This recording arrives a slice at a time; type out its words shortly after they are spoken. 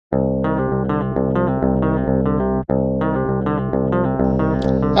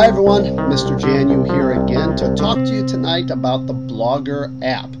Hi everyone, Mr. Janu here again to talk to you tonight about the Blogger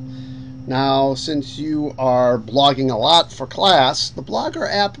app. Now, since you are blogging a lot for class, the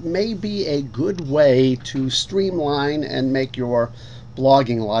Blogger app may be a good way to streamline and make your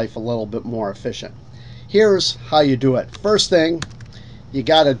blogging life a little bit more efficient. Here's how you do it. First thing, you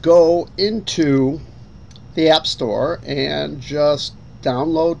got to go into the App Store and just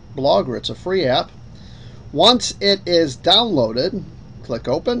download Blogger. It's a free app. Once it is downloaded, click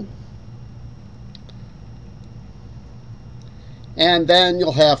open, and then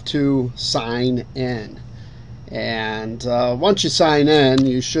you'll have to sign in. And once you sign in,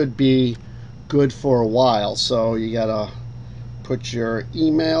 you should be good for a while. So you gotta put your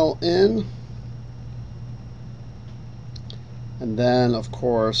email in, and then of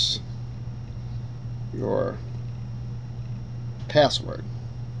course your password.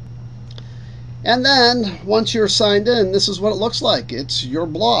 And then once you're signed in, this is what it looks like. It's your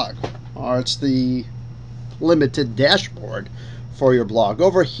blog, or it's the limited dashboard for your blog.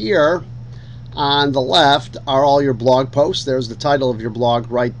 Over here on the left are all your blog posts. There's the title of your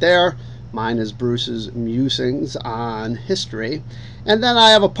blog right there. Mine is Bruce's Musings on History. And then I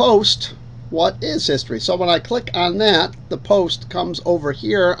have a post, What is History? So when I click on that, the post comes over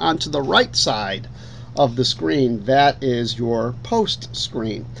here onto the right side of the screen. That is your post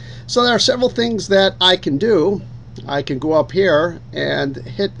screen. So there are several things that I can do. I can go up here and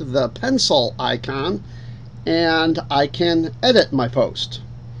hit the pencil icon, and I can edit my post.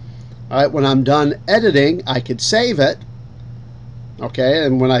 All right, when I'm done editing, I could save it. Okay,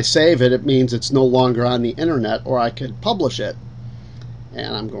 and when I save it, it means it's no longer on the internet, or I could publish it.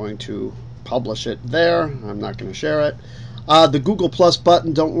 And I'm going to publish it there. I'm not going to share it. The Google Plus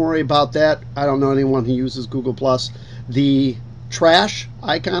button, don't worry about that. I don't know anyone who uses Google Plus. The trash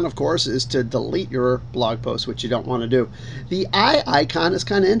icon, of course, is to delete your blog post, which you don't want to do. The eye icon is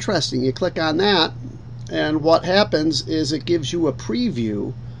kind of interesting. You click on that, and what happens is it gives you a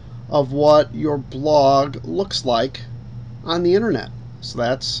preview of what your blog looks like on the internet. So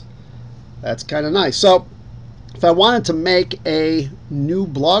that's kind of nice. So if I wanted to make a new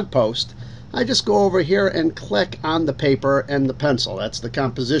blog post, I just go over here and click on the paper and the pencil. That's the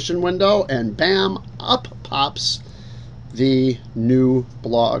composition window, and bam, up pops the new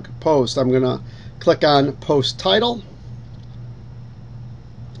blog post. I'm going to click on post title,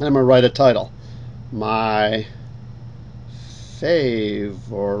 and I'm going to write a title. My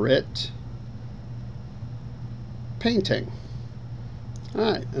favorite painting. All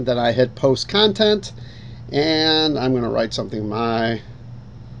right, and then I hit post content, and I'm going to write something. My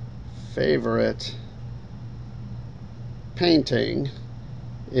favorite painting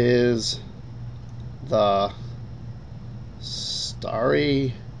is the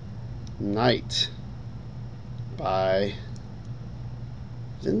Starry Night by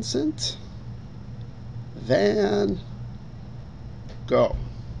Vincent van Gogh.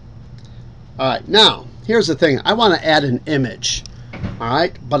 Alright, now here's the thing. I want to add an image.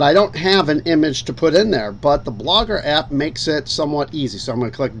 Alright, but I don't have an image to put in there, but the Blogger app makes it somewhat easy. So I'm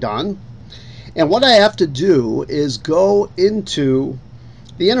going to click done. And what I have to do is go into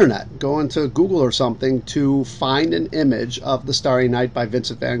the internet, go into Google or something to find an image of the Starry Night by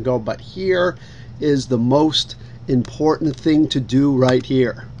Vincent van Gogh. But here is the most important thing to do right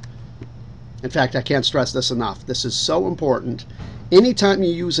here. In fact, I can't stress this enough. This is so important. Anytime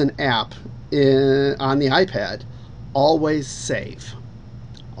you use an app on the iPad, always save.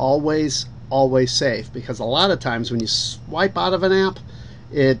 Always save, because a lot of times when you swipe out of an app,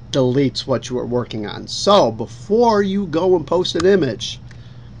 it deletes what you were working on. So before you go and post an image,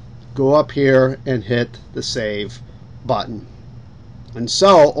 go up here and hit the save button. And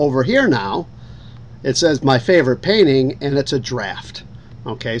so over here now, it says my favorite painting, and it's a draft.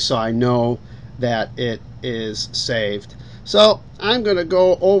 Okay, so I know that it is saved. So I'm going to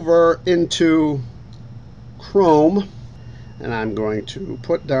go over into Chrome, and I'm going to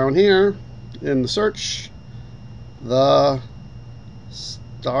put down here in the search the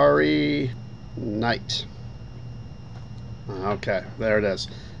Starry Night. Okay, there it is.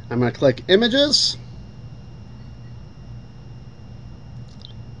 I'm going to click images,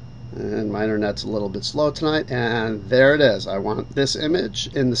 and my internet's a little bit slow tonight, and there it is. I want this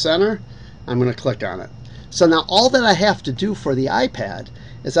image in the center. I'm going to click on it. So now all that I have to do for the iPad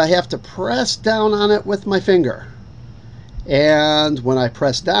is I have to press down on it with my finger. And when I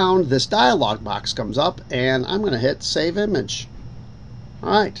press down, this dialog box comes up, and I'm going to hit Save Image.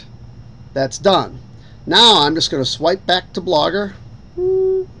 Alright, that's done. Now I'm just going to swipe back to Blogger.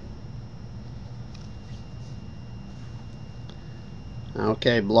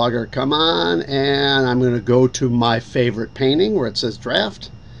 Okay, Blogger, come on, and I'm going to go to my favorite painting where it says draft.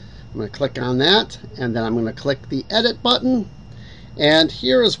 I'm going to click on that, and then I'm going to click the edit button. And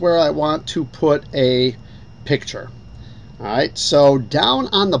here is where I want to put a picture. All right, so down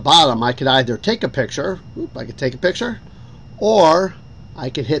on the bottom, I could either take a picture, I could take a picture, or I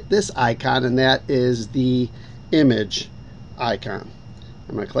could hit this icon, and that is the image icon.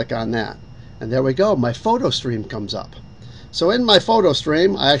 I'm going to click on that. And there we go, my photo stream comes up. So in my photo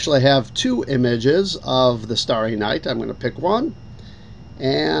stream, I actually have 2 images of the Starry Night. I'm going to pick one,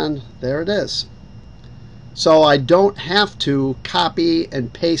 and there it is. So I don't have to copy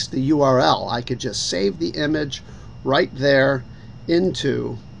and paste the URL. I could just save the image right there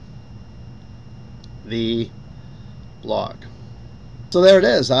into the blog. So there it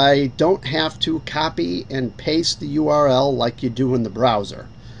is. I don't have to copy and paste the URL like you do in the browser.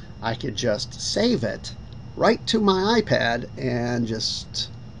 I could just save it right to my iPad and just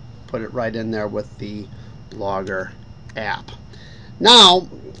put it right in there with the Blogger app. Now,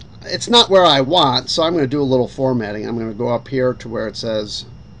 it's not where I want, so I'm going to do a little formatting. I'm going to go up here to where it says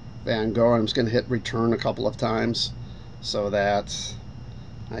Van Gogh. I'm just going to hit return a couple of times so that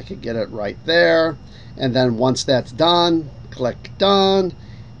I could get it right there. And then once that's done, click done,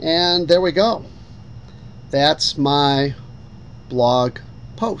 and there we go. That's my blog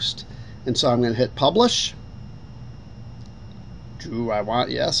post. And so I'm going to hit publish. Do I want?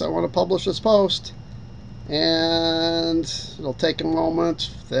 Yes, I want to publish this post. And it'll take a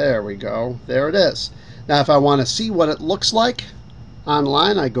moment. There we go. There it is. Now if I want to see what it looks like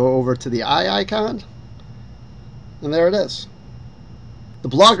online, I go over to the eye icon, and there it is. The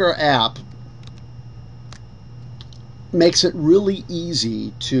Blogger app makes it really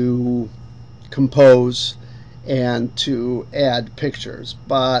easy to compose and to add pictures,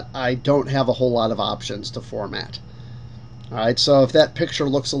 but I don't have a whole lot of options to format. Alright, so if that picture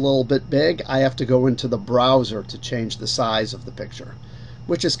looks a little bit big, I have to go into the browser to change the size of the picture,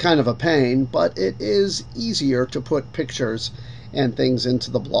 which is kind of a pain, but it is easier to put pictures and things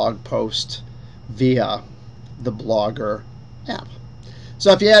into the blog post via the Blogger app.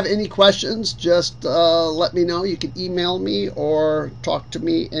 So if you have any questions, just let me know. You can email me or talk to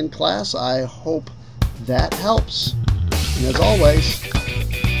me in class. I hope that helps. And as always,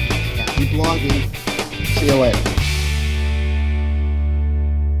 happy blogging. See you later.